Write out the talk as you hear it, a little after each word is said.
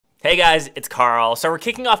Hey guys, it's Karl. So we're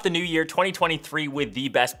kicking off the new year 2023 with the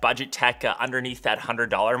best budget tech underneath that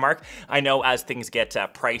 $100 mark. I know as things get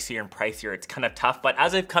pricier and pricier, it's kind of tough, but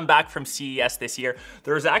as I've come back from CES this year,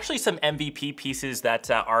 there's actually some MVP pieces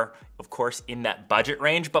that are of course in that budget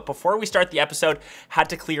range. But before we start the episode, had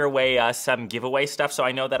to clear away some giveaway stuff. So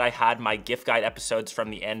I know that I had my gift guide episodes from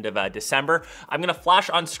the end of December. I'm gonna flash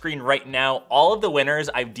on screen right now all of the winners.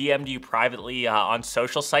 I've DM'd you privately on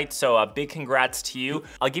social sites, so a big congrats to you.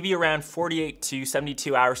 I'll give you around 48 to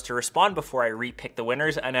 72 hours to respond before I repick the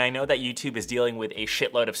winners. And I know that YouTube is dealing with a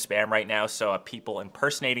shitload of spam right now, so people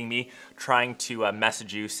impersonating me, trying to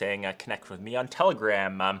message you saying connect with me on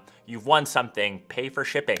Telegram, you've won something, pay for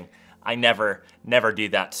shipping. I never do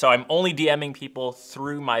that. So I'm only DMing people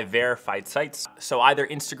through my verified sites. So either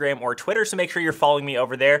Instagram or Twitter. So make sure you're following me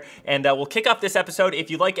over there. And we'll kick off this episode. If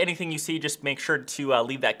you like anything you see, just make sure to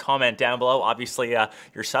leave that comment down below. Obviously,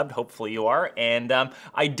 you're subbed. Hopefully you are. And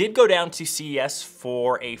I did go down to CES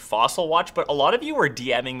for a Fossil watch, but a lot of you were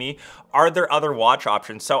DMing me, are there other watch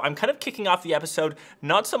options? So I'm kind of kicking off the episode,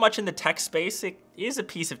 not so much in the tech space. It is a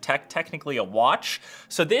piece of tech, technically a watch.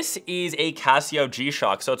 So this is a Casio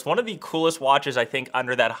G-Shock. So it's one of the coolest watches, I think,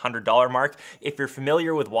 under that $100 mark. If you're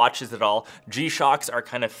familiar with watches at all, G-Shocks are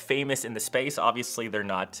kind of famous in the space. Obviously, they're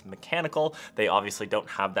not mechanical. They obviously don't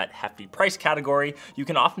have that hefty price category. You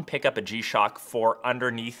can often pick up a G-Shock for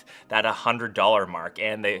underneath that $100 mark,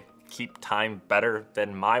 and they keep time better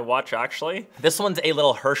than my watch, actually. This one's a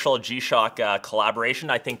little Herschel G-Shock collaboration.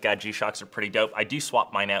 I think G-Shocks are pretty dope. I do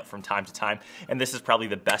swap mine out from time to time, and this is probably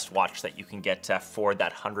the best watch that you can get for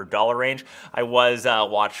that $100 range. I was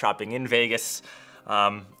watch shopping in Vegas.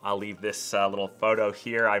 I'll leave this little photo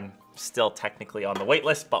here. I'm still technically on the wait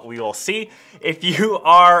list, but we will see. If you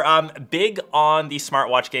are big on the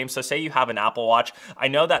smartwatch game, so say you have an Apple Watch, I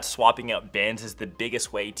know that swapping out bands is the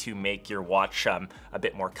biggest way to make your watch a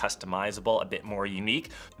bit more customizable, a bit more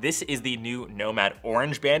unique. This is the new Nomad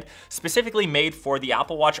Orange band, specifically made for the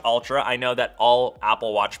Apple Watch Ultra. I know that all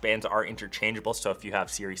Apple Watch bands are interchangeable, so if you have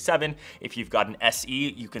Series 7, if you've got an SE,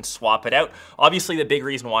 you can swap it out. Obviously, the big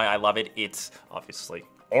reason why I love it, it's obviously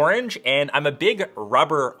orange, and I'm a big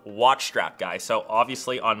rubber watch strap guy. So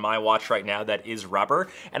obviously on my watch right now, that is rubber,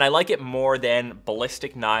 and I like it more than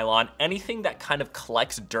ballistic nylon, anything that kind of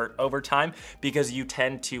collects dirt over time, because you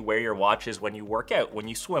tend to wear your watches when you work out, when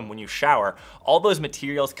you swim, when you shower. All those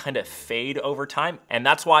materials kind of fade over time, and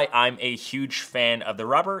that's why I'm a huge fan of the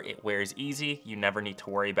rubber. It wears easy. You never need to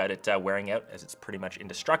worry about it wearing out, as it's pretty much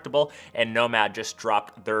indestructible. And Nomad just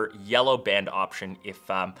dropped their yellow band option if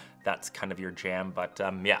that's kind of your jam, but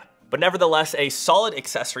yeah. But nevertheless, a solid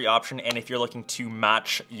accessory option, and if you're looking to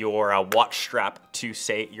match your watch strap to,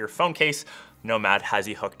 say, your phone case, Nomad has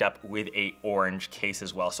you hooked up with a orange case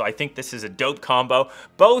as well. So I think this is a dope combo,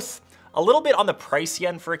 both a little bit on the pricey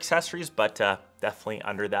end for accessories, but definitely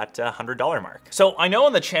under that $100 mark. So I know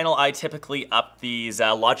on the channel, I typically up these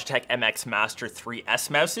Logitech MX Master 3S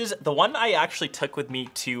mouses. The one I actually took with me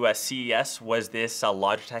to CES was this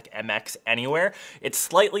Logitech MX Anywhere. It's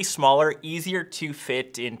slightly smaller, easier to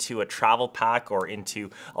fit into a travel pack or into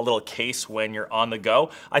a little case when you're on the go.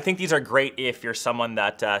 I think these are great if you're someone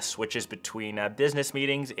that switches between business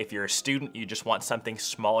meetings. If you're a student, you just want something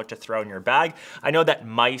smaller to throw in your bag. I know that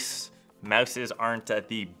mouses aren't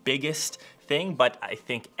the biggest thing, but I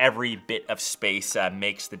think every bit of space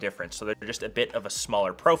makes the difference. So they're just a bit of a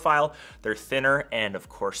smaller profile, they're thinner, and of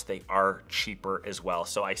course they are cheaper as well.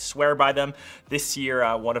 So I swear by them. This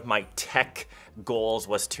year, one of my tech goals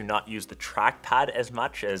was to not use the trackpad as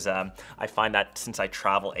much, as I find that since I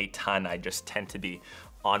travel a ton, I just tend to be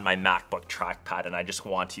on my MacBook trackpad, and I just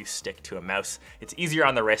want to stick to a mouse. It's easier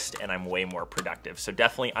on the wrist, and I'm way more productive. So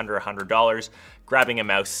definitely under $100, grabbing a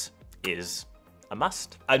mouse is a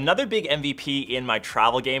must. Another big MVP in my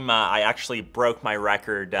travel game, I actually broke my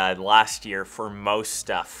record last year for most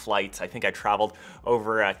flights. I think I traveled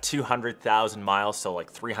over 200,000 miles, so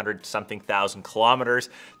like 300 something thousand kilometers,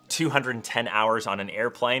 210 hours on an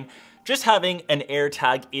airplane. Just having an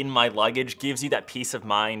AirTag in my luggage gives you that peace of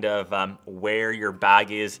mind of where your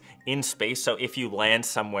bag is in space. So if you land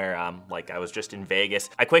somewhere, like I was just in Vegas,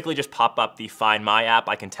 I quickly just pop up the Find My app.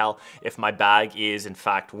 I can tell if my bag is in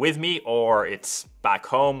fact with me or it's back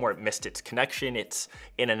home where it missed its connection, it's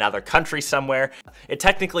in another country somewhere. It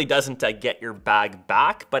technically doesn't get your bag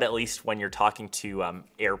back, but at least when you're talking to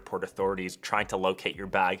airport authorities trying to locate your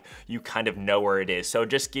bag, you kind of know where it is. So it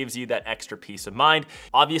just gives you that extra peace of mind.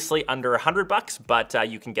 Obviously under $100, but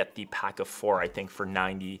you can get the pack of 4, I think, for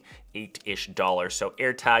 $90 $8-ish. So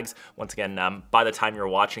AirTags, once again, by the time you're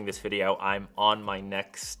watching this video, I'm on my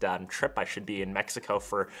next trip. I should be in Mexico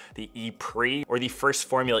for the E-Prix, or the first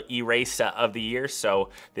Formula E race of the year. So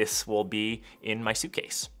this will be in my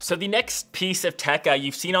suitcase. So the next piece of tech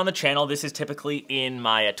you've seen on the channel, this is typically in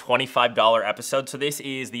my $25 episode. So this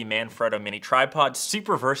is the Manfrotto mini tripod,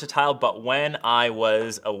 super versatile, but when I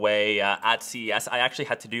was away at CES, I actually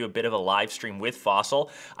had to do a bit of a live stream with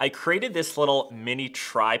Fossil. I created this little mini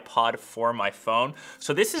tripod for my phone.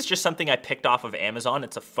 So this is just something I picked off of Amazon.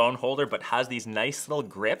 It's a phone holder, but has these nice little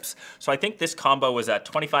grips. So I think this combo was at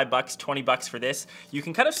 25 bucks, 20 bucks for this. You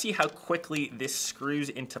can kind of see how quickly this screws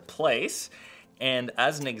into place. And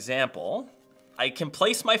as an example, I can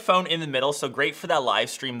place my phone in the middle, so great for that live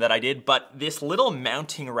stream that I did, but this little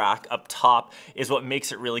mounting rack up top is what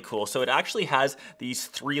makes it really cool. So it actually has these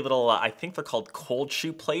three little, I think they're called cold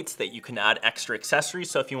shoe plates, that you can add extra accessories.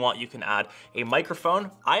 So if you want, you can add a microphone.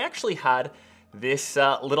 I actually had this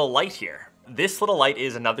little light here. This little light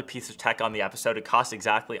is another piece of tech on the episode. It costs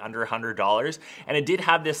exactly under $100, and it did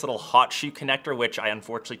have this little hot shoe connector, which I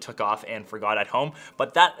unfortunately took off and forgot at home,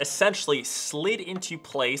 but that essentially slid into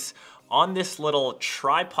place on this little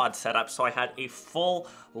tripod setup. So I had a full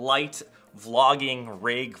light vlogging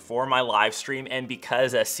rig for my live stream, and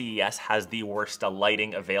because CES has the worst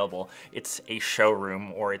lighting available, it's a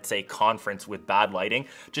showroom or it's a conference with bad lighting,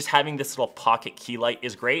 just having this little pocket key light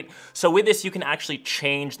is great. So with this, you can actually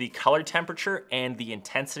change the color temperature and the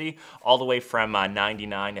intensity all the way from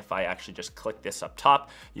 99. If I actually just click this up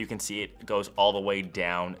top, you can see it goes all the way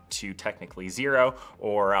down to technically 0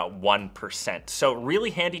 or 1%. So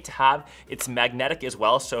really handy to have. It's magnetic as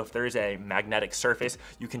well, so if there's a magnetic surface,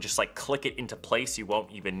 you can just like click it into place. You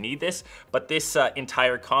won't even need this. But this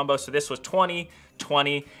entire combo, so this was 20,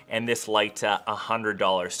 and this light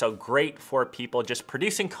 $100. So great for people just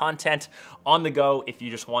producing content on the go. If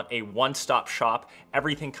you just want a one-stop shop,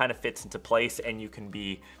 everything kind of fits into place, and you can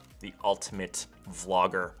be the ultimate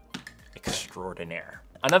vlogger extraordinaire.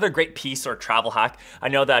 Another great piece or travel hack, I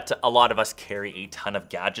know that a lot of us carry a ton of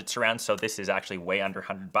gadgets around, so this is actually way under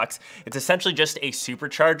 100 bucks. It's essentially just a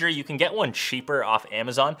supercharger. You can get one cheaper off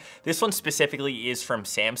Amazon. This one specifically is from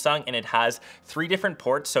Samsung, and it has 3 different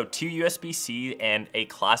ports, so 2 USB-C and a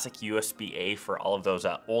classic USB-A for all of those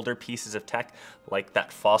older pieces of tech, like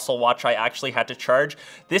that Fossil watch I actually had to charge.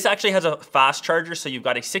 This actually has a fast charger, so you've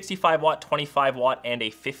got a 65 watt, 25 watt, and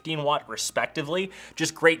a 15 watt respectively.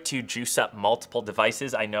 Just great to juice up multiple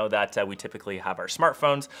devices. I know that we typically have our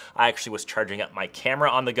smartphones. I actually was charging up my camera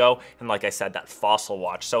on the go, and like I said, that Fossil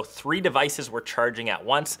watch. So 3 devices were charging at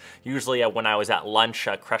once. Usually when I was at lunch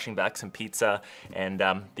crushing back some pizza and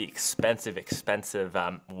the expensive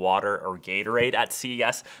water or Gatorade at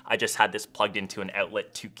CES, I just had this plugged into an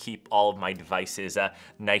outlet to keep all of my devices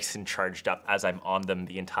nice and charged up as I'm on them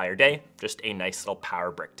the entire day. Just a nice little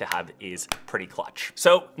power brick to have is pretty clutch.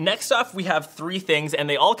 So next off, we have 3 things, and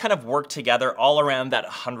they all kind of work together all around that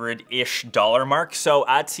 $100-ish mark. So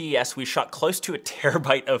at CES, we shot close to 1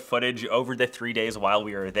 terabyte of footage over the 3 days while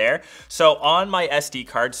we were there. So on my SD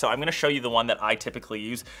card, so I'm gonna show you the one that I typically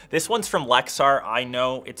use. This one's from Lexar. I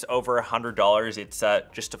know it's over $100. It's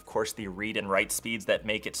just, of course, the read and write speeds that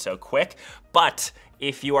make it so quick. But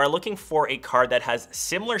if you are looking for a card that has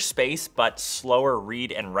similar space but slower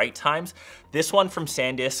read and write times, this one from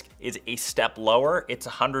SanDisk is a step lower. It's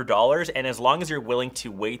 $100, and as long as you're willing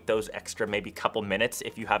to wait those extra maybe couple minutes,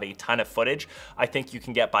 if you have a ton of footage, I think you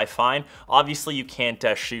can get by fine. Obviously, you can't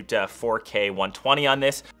shoot 4K 120 on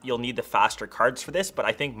this. You'll need the faster cards for this, but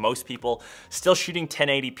I think most people still shooting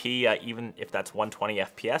 1080p, even if that's 120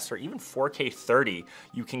 FPS or even 4K 30,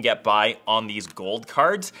 you can get by on these gold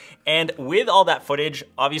cards. And with all that footage,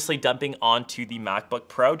 obviously dumping onto the MacBook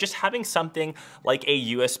Pro, just having something like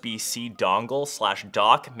a USB-C dongle /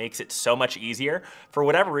 dock makes it so much easier. For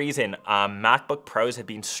whatever reason, MacBook Pros have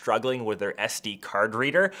been struggling with their SD card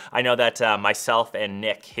reader. I know that myself and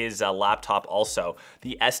Nick, his laptop also,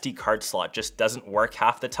 the SD card slot just doesn't work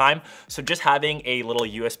half the time. So just having a little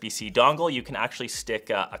USB-C dongle, you can actually stick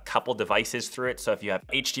a couple devices through it. So if you have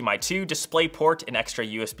HDMI 2 display port, an extra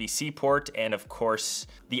USB-C port, and of course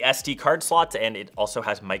the SD card slot, and it also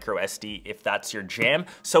has micro SD if that's your jam.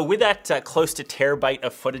 So with that close to terabyte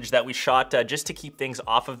of footage that we shot, just to keep things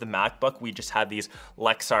off of the MacBook, we just have these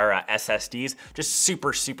Lexar SSDs, just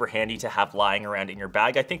super handy to have lying around in your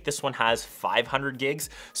bag. I think this one has 500 gigs,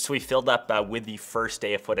 so we filled up with the first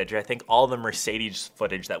day of footage. I think all the Mercedes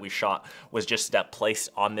footage that we shot was just placed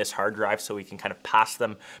on this hard drive, so we can kind of pass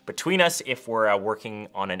them between us if we're working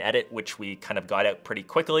on an edit, which we kind of got out pretty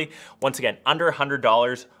quickly. Once again, under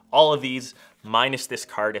 $100, all of these minus this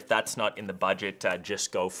card. If that's not in the budget,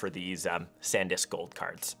 just go for these SanDisk Gold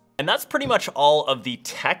cards. And that's pretty much all of the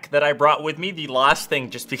tech that I brought with me. The last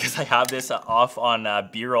thing, just because I have this off on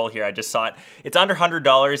B-roll here, I just saw it. It's under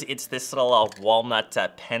 $100. It's this little walnut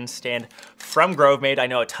pen stand from Grovemade. I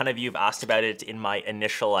know a ton of you have asked about it in my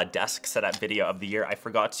initial desk setup video of the year. I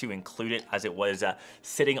forgot to include it as it was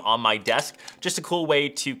sitting on my desk. Just a cool way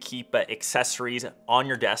to keep accessories on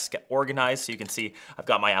your desk organized. So you can see I've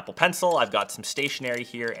got my Apple Pencil, I've got some stationery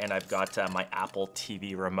here, and I've got my Apple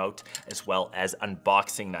TV remote, as well as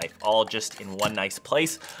unboxing knife, all just in one nice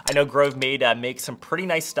place. I know Grovemade makes some pretty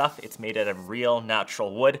nice stuff. It's made out of real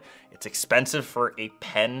natural wood. It's expensive for a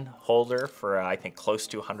pen holder for I think close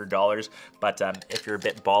to $100, but if you're a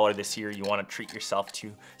bit baller this year, you want to treat yourself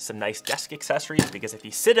to some nice desk accessories, because if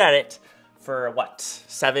you sit at it for what,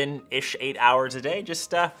 7-ish, 8 hours a day,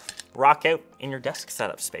 just rock out in your desk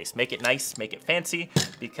setup space. Make it nice, make it fancy,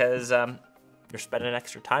 because you're spending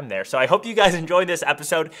extra time there. So I hope you guys enjoyed this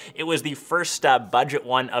episode. It was the first budget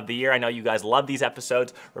one of the year. I know you guys love these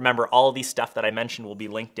episodes. Remember, all of these stuff that I mentioned will be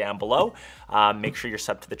linked down below. Make sure you're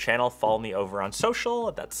subbed to the channel. Follow me over on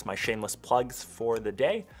social. That's my shameless plugs for the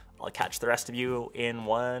day. I'll catch the rest of you in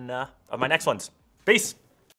one of my next ones. Peace.